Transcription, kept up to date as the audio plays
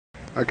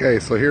Okay,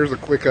 so here's a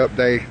quick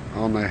update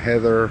on the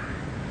Heather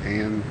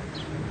and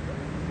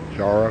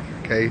Jaraff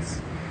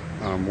case.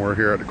 We're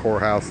here at the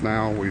courthouse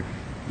now. We've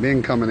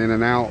been coming in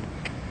and out.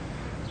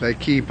 They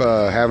keep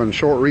having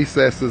short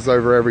recesses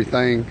over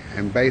everything,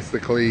 and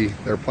basically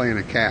they're playing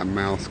a cat and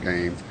mouse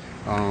game.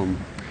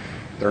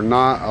 They're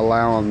not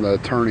allowing the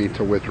attorney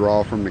to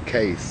withdraw from the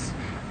case,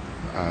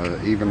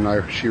 even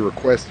though she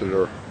requested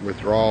her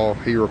withdrawal,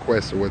 he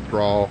requested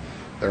withdrawal.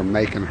 They're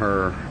making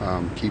her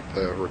keep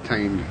the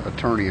retained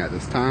attorney at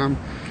this time.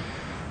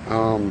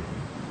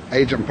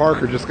 Agent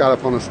Parker just got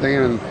up on the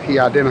stand and he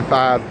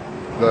identified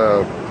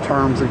the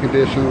terms and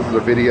conditions, the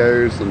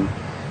videos, and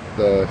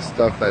the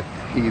stuff that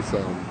he's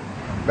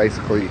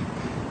basically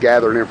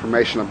gathered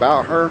information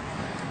about her.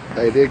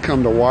 They did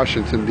come to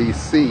Washington,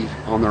 D.C.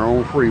 on their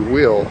own free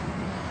will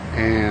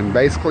and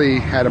basically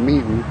had a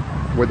meeting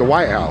with the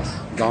White House,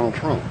 Donald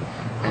Trump,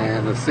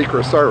 and the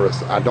Secret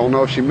Service. I don't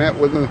know if she met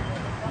with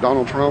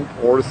Donald Trump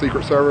or the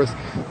Secret Service,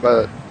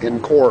 but in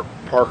court,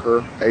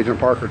 Agent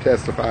Parker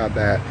testified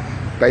that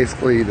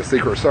basically the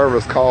Secret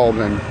Service called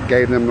and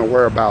gave them the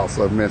whereabouts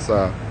of Miss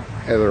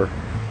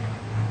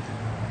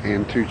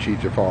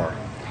HeatherTucciJaraff.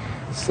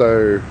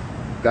 So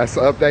that's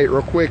the update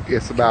real quick.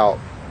 It's about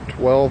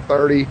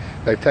 12:30.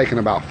 They've taken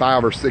about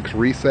 5 or 6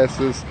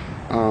 recesses.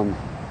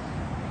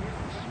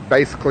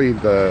 Basically,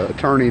 the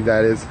attorney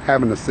that is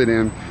having to sit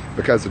in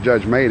because the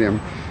judge made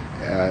him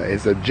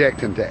is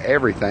objecting to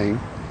everything,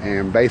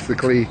 and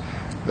basically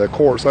the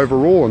court's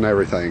overruling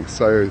everything.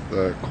 So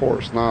the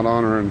court's not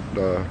honoring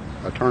the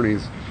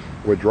attorney's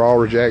withdrawal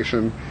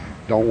rejection,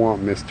 don't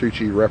want Miss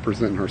Tucci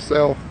representing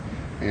herself,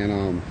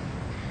 and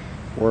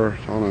we're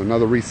on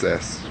another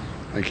recess.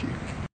 Thank you.